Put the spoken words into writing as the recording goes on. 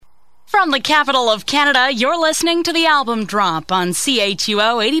From the capital of Canada, you're listening to the Album Drop on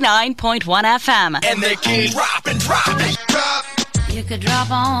CHUO 89.1 FM. And they keep dropping. Drop. You could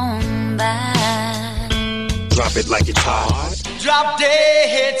drop on by. Drop it like it's hot. Drop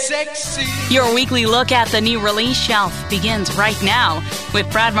dead sexy. Your weekly look at the new release shelf begins right now.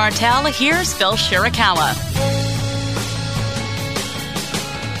 With Brad Martell, here's Phil Shirakawa.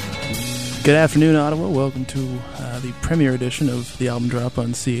 Good afternoon, Ottawa. Welcome to the premiere edition of the Album Drop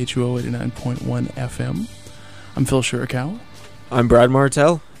on CHUO 89.1 FM. I'm Phil Shirakawa. I'm Brad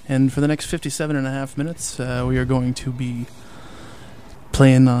Martell. And for the next 57 and a half minutes, we are going to be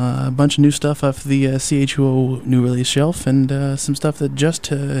playing a bunch of new stuff off the CHUO new release shelf and some stuff that just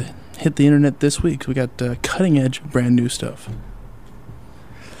hit the internet this week. We got cutting-edge, brand new stuff.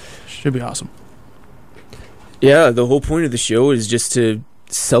 Should be awesome. Yeah, the whole point of the show is just to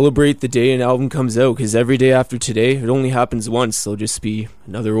celebrate the day an album comes out, because every day after today, it only happens once. There'll just be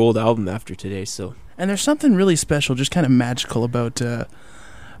another old album after today. And there's something really special, just kind of magical about a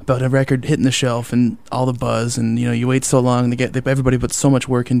record hitting the shelf and all the buzz, and you wait so long to get everybody puts so much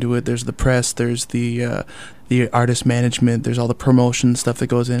work into it. There's the press, there's the artist management, there's all the promotion stuff that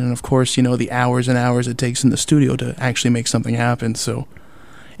goes in, and of course the hours and hours it takes in the studio to actually make something happen. So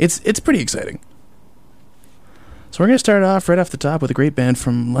it's pretty exciting. So we're going to start off right off the top with a great band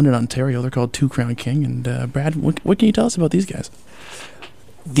from London, Ontario. They're called Two Crown King. And Brad, what can you tell us about these guys?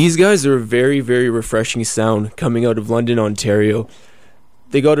 These guys are a very, very refreshing sound coming out of London, Ontario.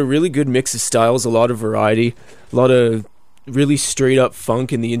 They got a really good mix of styles, a lot of variety, a lot of really straight-up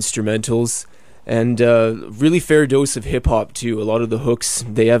funk in the instrumentals, and a really fair dose of hip-hop, too. A lot of the hooks,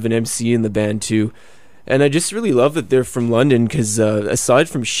 they have an MC in the band, too. And I just really love that they're from London, because aside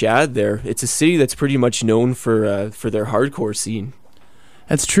from Shad there, it's a city that's pretty much known for their hardcore scene.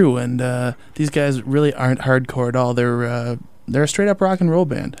 That's true, and these guys really aren't hardcore at all. They're a straight-up rock and roll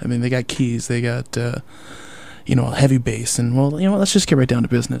band. I mean, they got keys, they got heavy bass, and let's just get right down to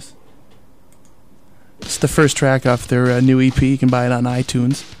business. It's the first track off their new EP. You can buy it on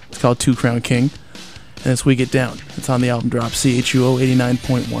iTunes. It's called Two Crown King, and it's We Get Down. It's on the Album Drop, CHUO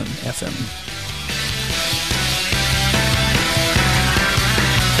 89.1 FM.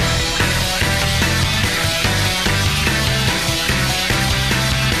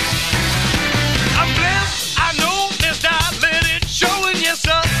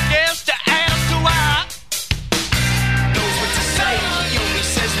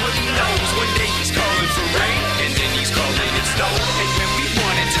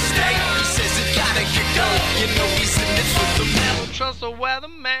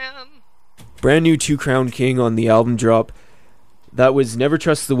 Brand new Two Crown King on the Album Drop. That was Never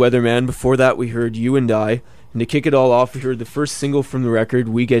Trust the Weatherman. Before that we heard You and I. And to kick it all off, we heard the first single from the record,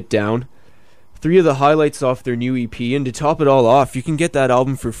 We Get Down. 3 of the highlights off their new EP. And to top it all off, you can get that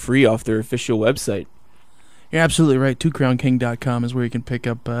album for free off their official website. You're absolutely right. twocrownking.com is where you can pick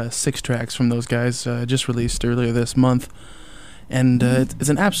up 6 tracks from those guys, just released earlier this month. And it's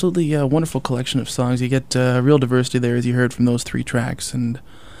an absolutely wonderful collection of songs. You get real diversity there, as you heard from those 3 tracks, and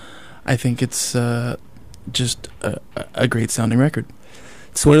I think it's just a great sounding record.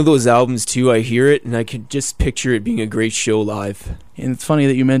 It's one of those albums too, I hear it and I could just picture it being a great show live. And it's funny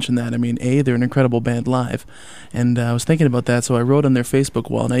that you mentioned that. I mean, they're an incredible band live, and I was thinking about that, so I wrote on their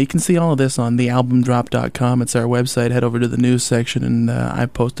Facebook wall. Now you can see all of this on thealbumdrop.com. It's our website. Head over to the news section, and I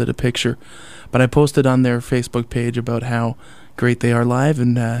posted a picture, but I posted on their Facebook page about how great they are live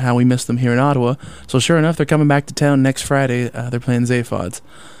and how we miss them here in Ottawa. So sure enough, they're coming back to town next Friday. They're playing Zaphods.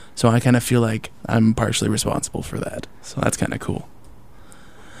 So I kind of feel like I'm partially responsible for that. So that's kind of cool.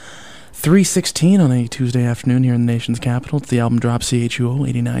 3:16 on a Tuesday afternoon here in the nation's capital. It's the Album Drop, CHUO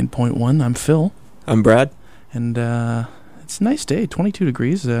 89.1. I'm Phil. I'm Brad. And it's a nice day, 22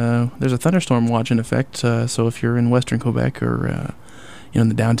 degrees. There's a thunderstorm watch in effect, so if you're in western Quebec or in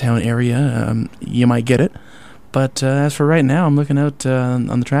the downtown area, you might get it. But as for right now, I'm looking out on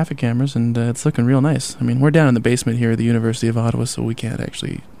the traffic cameras, and it's looking real nice. I mean, we're down in the basement here at the University of Ottawa, so we can't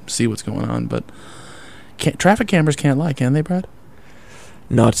actually see what's going on. But traffic cameras can't lie, can they, Brad?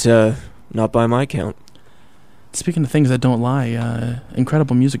 Not by my count. Speaking of things that don't lie,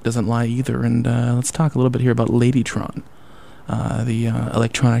 incredible music doesn't lie either. And let's talk a little bit here about Ladytron. The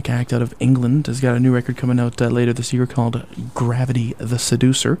electronic act out of England has got a new record coming out later this year called Gravity the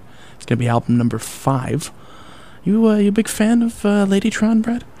Seducer. It's going to be album number 5. You a big fan of Ladytron,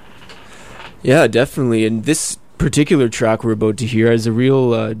 Brad? Yeah, definitely. And this particular track we're about to hear has a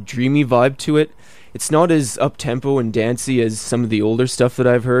real dreamy vibe to it. It's not as up-tempo and dancey as some of the older stuff that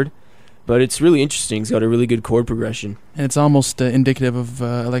I've heard, But it's really interesting. It's got a really good chord progression. And it's almost indicative of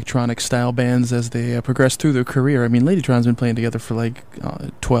electronic-style bands as they progress through their career. I mean, Ladytron's been playing together for like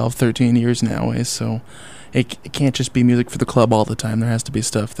 12, 13 years now, so it can't just be music for the club all the time. There has to be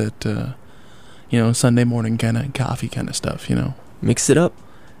stuff that, Sunday morning kind of coffee kind of stuff, Mix it up.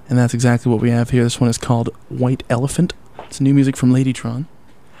 And that's exactly what we have here. This one is called White Elephant. It's new music from Ladytron.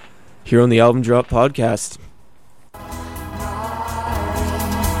 Here on the Album Drop Podcast.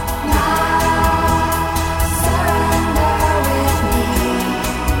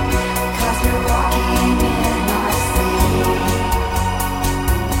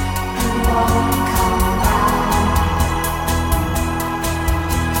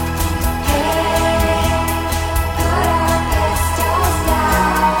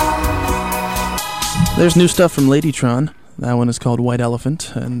 There's new stuff from Ladytron. That one is called White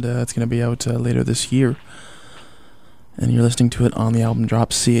Elephant, and it's going to be out later this year. And you're listening to it on the Album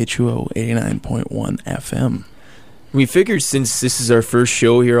Drop, CHUO 89.1 FM. We figured since this is our first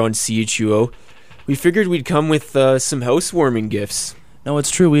show here on CHUO, we figured we'd come with some housewarming gifts. No,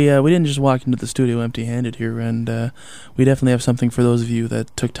 it's true. We didn't just walk into the studio empty-handed here, and we definitely have something for those of you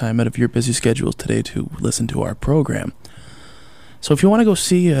that took time out of your busy schedules today to listen to our program. So if you want to go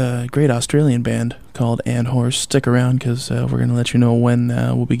see a great Australian band called Ann Horse, stick around because we're going to let you know when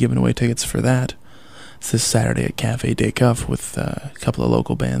we'll be giving away tickets for that. It's this Saturday at Cafe Des Cuffs with a couple of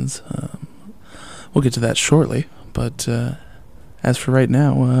local bands. We'll get to that shortly, but as for right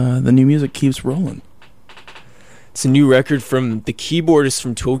now, the new music keeps rolling. It's a new record from the keyboardist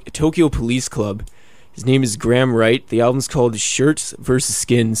from Tokyo Police Club. His name is Graham Wright. The album's called Shirts vs.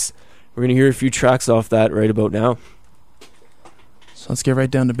 Skins. We're going to hear a few tracks off that right about now. So let's get right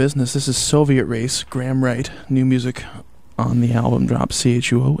down to business. This is Soviet Race, Graham Wright, new music on the Album Drop,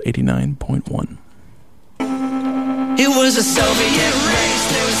 CHUO 89.1. It was a Soviet race,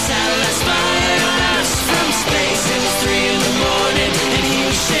 there was satellites spying on us from space. It was 3 a.m. and he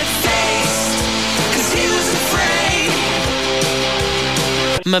was shit-faced, 'cause he was afraid.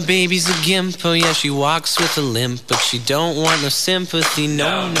 My baby's a gimp, oh yeah, she walks with a limp, but she don't want no sympathy,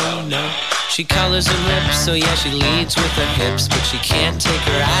 no. She colors her lips, so yeah, she leads with her hips, but she can't take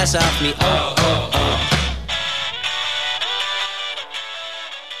her eyes off me, oh.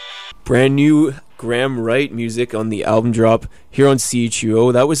 Brand new Graham Wright music on the Album Drop here on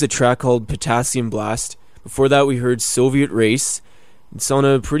CHUO. That was a track called Potassium Blast. Before that we heard Soviet Race. It's on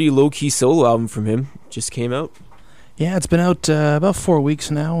a pretty low-key solo album from him. Just came out. Yeah, it's been out about 4 weeks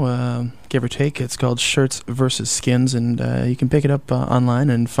now, give or take. It's called Shirts vs. Skins, and you can pick it up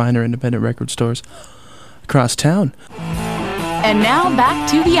online and find our independent record stores across town. And now back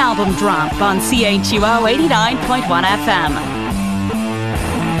to the Album Drop on CHUO 89.1 FM.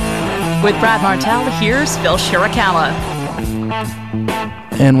 With Brad Martell, here's Phil Shirakawa.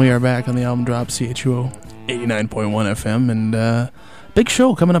 And we are back on the Album Drop, CHUO 89.1 FM, and big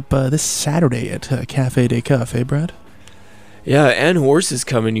show coming up this Saturday at Cafe Des Cuffs, eh, Brad? Yeah, Ann Horse is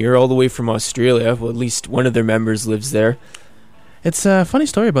coming here all the way from Australia. Well, at least one of their members lives there. It's a funny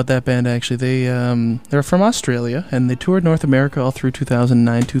story about that band, actually. They're from Australia, and they toured North America all through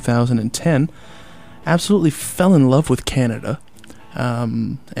 2009, 2010. Absolutely fell in love with Canada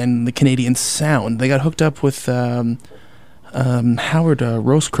and the Canadian sound. They got hooked up with Howard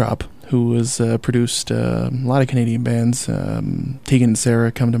Roastcrop, who has produced a lot of Canadian bands. Tegan and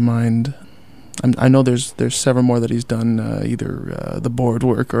Sarah come to mind. I know there's several more that he's done either the board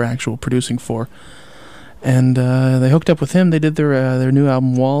work or actual producing for. And they hooked up with him. They did their new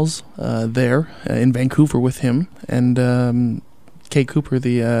album Walls there in Vancouver with him. And Kate Cooper,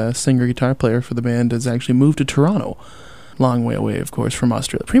 the singer-guitar player for the band, has actually moved to Toronto. Long way away, of course, from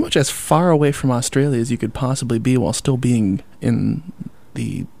Australia. Pretty much as far away from Australia as you could possibly be while still being in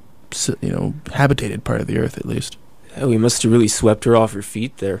the habitated part of the earth, at least. Yeah, we must have really swept her off her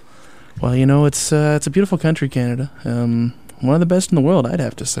feet there. Well, it's a beautiful country, Canada. One of the best in the world, I'd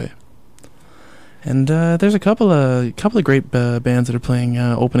have to say. And there's a couple of great bands that are playing,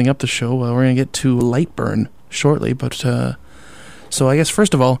 opening up the show. We're going to get to Lightburn shortly, but so I guess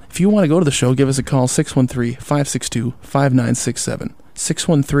first of all, if you want to go to the show, give us a call, 613-562-5967.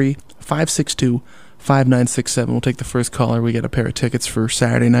 613-562-5967. We'll take the first caller. We get a pair of tickets for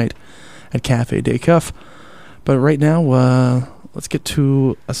Saturday night at Cafe Des Cuffs. But right now, let's get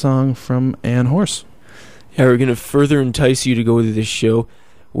to a song from Ann Horse. Yeah, we're going to further entice you to go to this show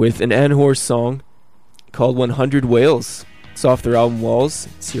with an Ann Horse song called 100 Whales. It's off their album Walls.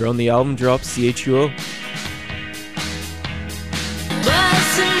 It's here on the Album Drop, CHUO.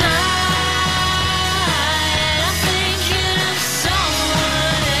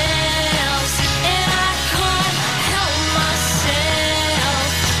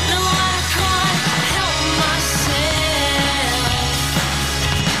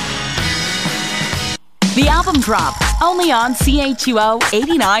 Album Drop, only on CHUO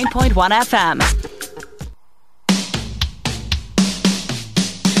 89.1 FM.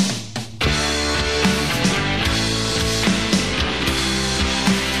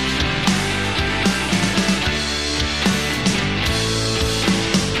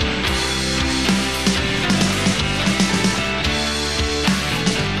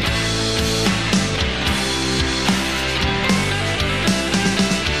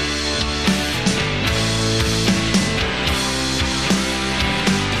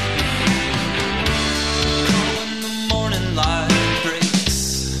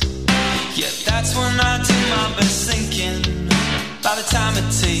 By the time it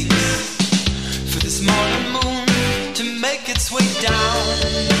takes for this morning moon to make its way down,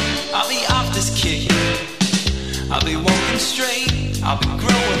 I'll be off this kick. I'll be walking straight. I'll be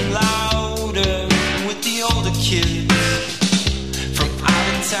growing louder with the older kids from out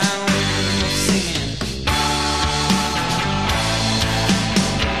of town singing.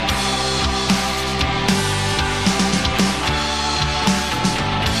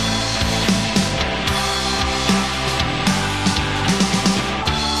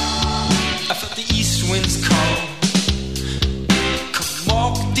 Winds call, come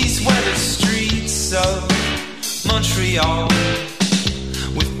walk these weather streets of Montreal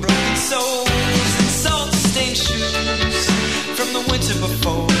with broken souls and salt-stained shoes from the winter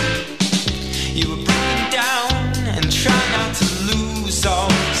before. You were broken down and try not to lose all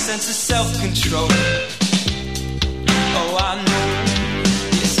sense of self-control. Oh, I know,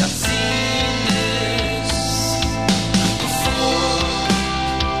 yes, I've seen this before.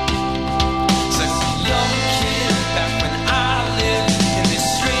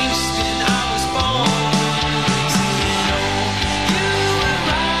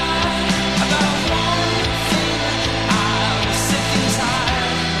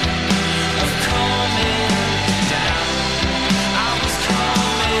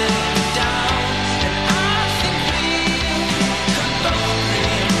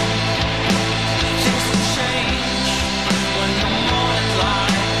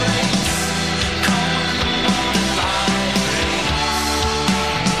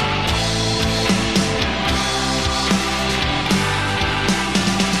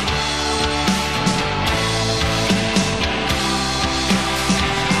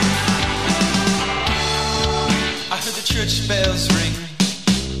 Church bells ring.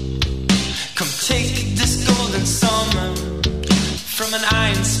 Come take this golden summer from an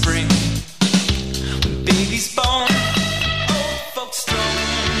iron spring. When baby's born, old folks thrown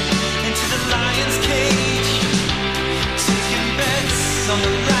into the lion's cage, taking bets on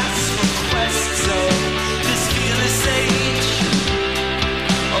the last requests of this fearless age.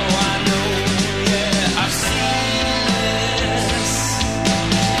 Oh, I know, yeah, I've seen this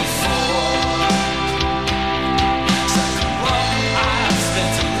before.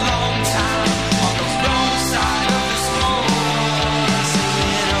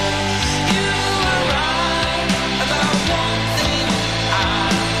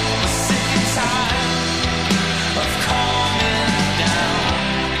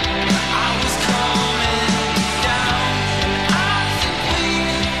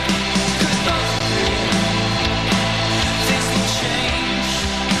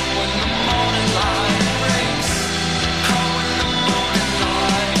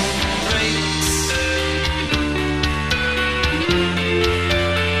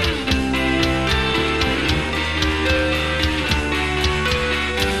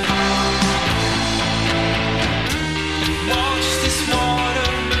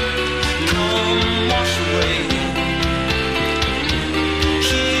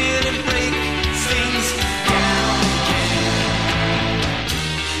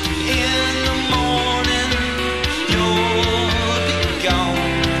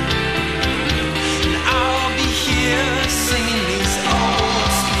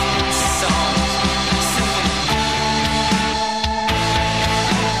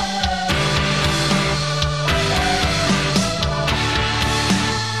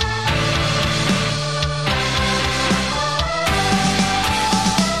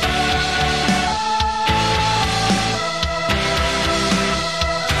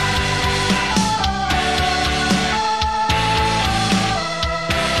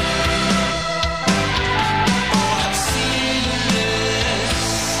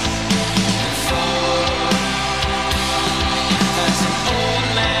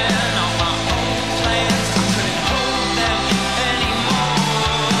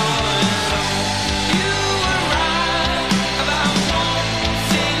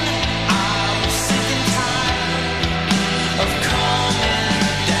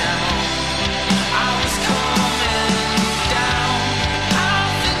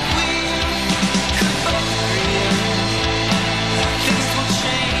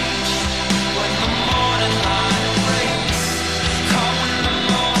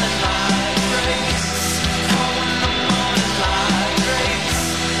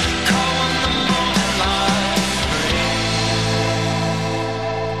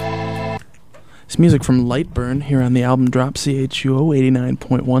 Music from Lightburn here on the album drop, CHUO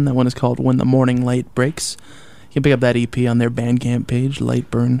 89.1. That one is called When the Morning Light Breaks. You can pick up that EP on their Bandcamp page,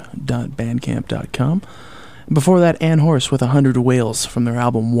 lightburn.bandcamp.com. Before that, Ann Horse with 100 Whales from their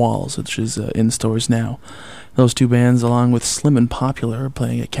album Walls, which is in stores now. Those two bands, along with Slim and Popular, are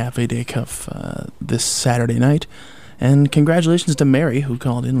playing at Cafe Des Cuff this Saturday night. And congratulations to Mary, who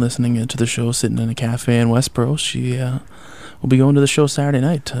called in listening to the show, sitting in a cafe in Westboro. She will be going to the show Saturday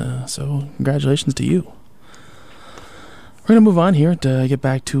night, so congratulations to you. We're going to move on here to get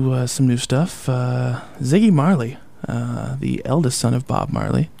back to some new stuff. Ziggy Marley, the eldest son of Bob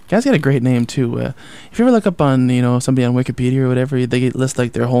Marley. Guy's got a great name, too. If you ever look up on, somebody on Wikipedia or whatever, they list,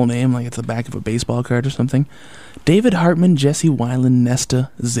 like, their whole name, like it's the back of a baseball card or something. David Hartman Jesse Weiland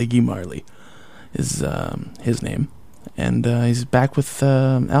Nesta Ziggy Marley is his name. And he's back with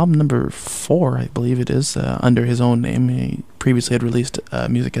album number 4, I believe it is, under his own name. He previously had released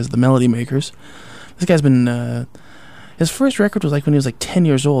music as the Melody Makers. This guy's been... his first record was like when he was like 10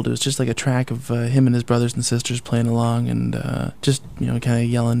 years old. It was just like a track of him and his brothers and sisters playing along and just, kind of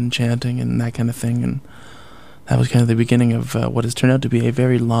yelling and chanting and that kind of thing. And that was kind of the beginning of what has turned out to be a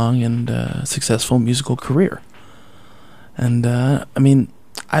very long and successful musical career. And,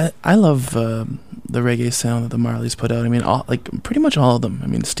 I love the reggae sound that the Marleys put out. I mean, pretty much all of them. I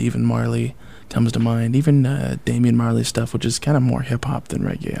mean, Stephen Marley comes to mind. Even Damian Marley's stuff, which is kind of more hip-hop than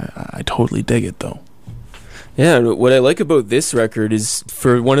reggae. I totally dig it, though. Yeah, and what I like about this record is,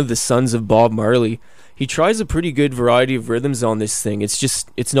 for one of the sons of Bob Marley, he tries a pretty good variety of rhythms on this thing.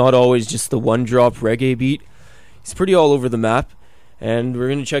 It's not always just the one-drop reggae beat. He's pretty all over the map, and we're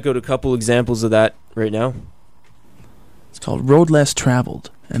going to check out a couple examples of that right now. It's called Road Less Traveled,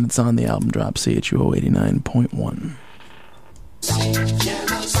 and it's on the album drop, CHUO 89.1.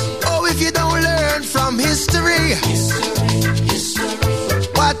 Oh, if you don't learn from history,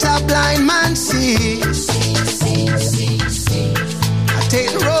 what a blind man sees. I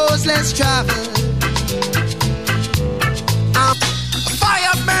take the roads less traveled.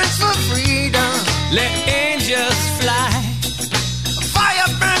 Fire burns for freedom. Let angels fly. Fire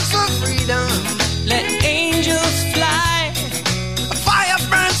burns for freedom. Let angels fly. Fire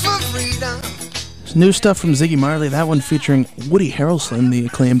burns for freedom. There's new stuff from Ziggy Marley, that one featuring Woody Harrelson, the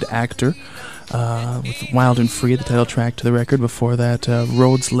acclaimed actor, with Wild and Free, the title track to the record. Before that,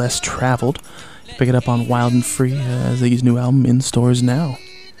 Roads Less Traveled. Pick it up on Wild and Free, Ziggy's new album, in stores now.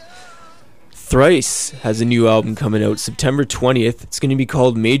 Thrice has a new album coming out September 20th. It's going to be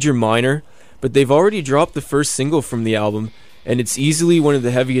called Major Minor, but they've already dropped the first single from the album, and it's easily one of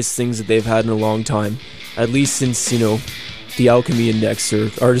the heaviest things that they've had in a long time, at least since, the Alchemy Index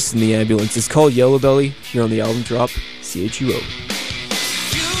or Artists in the Ambulance. It's called Yellow Belly, here on the album drop, CHUO.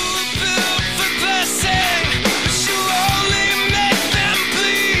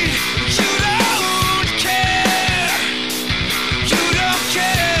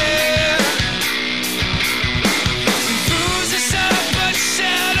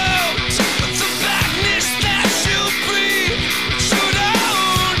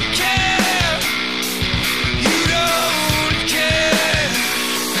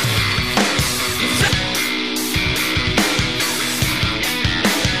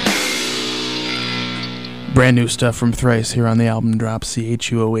 Brand new stuff from Thrice here on the album drop,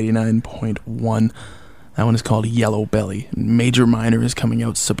 CHUO 89.1. That one is called Yellow Belly. Major Minor is coming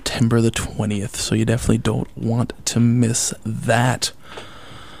out September the 20th, so you definitely don't want to miss that.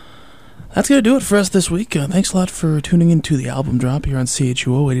 That's going to do it for us this week. Thanks a lot for tuning into the album drop here on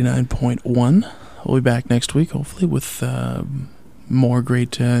CHUO 89.1. We'll be back next week, hopefully, with more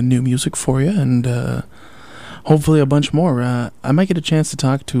great new music for you, and hopefully a bunch more. I might get a chance to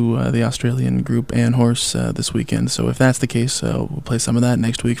talk to the Australian group Ann Horse this weekend, so if that's the case, we'll play some of that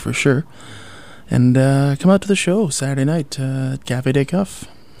next week for sure. And come out to the show Saturday night at Cafe Des Cuff.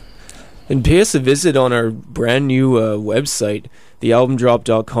 And pay us a visit on our brand new website,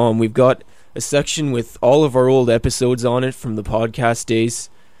 thealbumdrop.com. We've got a section with all of our old episodes on it from the podcast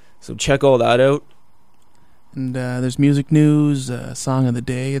days, so check all that out. And there's music news, song of the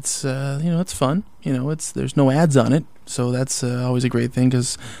day. It's it's fun. There's no ads on it, so that's always a great thing.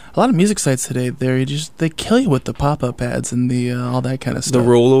 Because a lot of music sites today, they kill you with the pop-up ads and the all that kind of stuff. The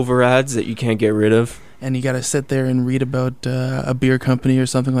rollover ads that you can't get rid of. And you got to sit there and read about a beer company or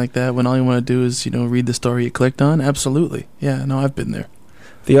something like that when all you want to do is read the story you clicked on. Absolutely, yeah. No, I've been there.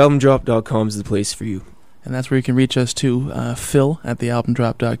 Thealbumdrop.com is the place for you. And that's where you can reach us too. Phil at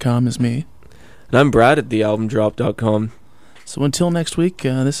thealbumdrop.com is me. And I'm Brad at thealbumdrop.com. So until next week,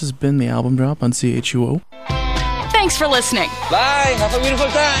 this has been The Album Drop on CHUO. Thanks for listening. Bye. Have a beautiful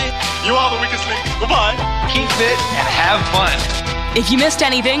time. You are the weakest link. Goodbye. Keep fit and have fun. If you missed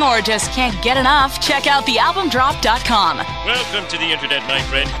anything or just can't get enough, check out thealbumdrop.com. Welcome to the internet, my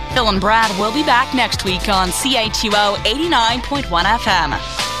friend. Phil and Brad will be back next week on CHUO 89.1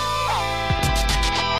 FM.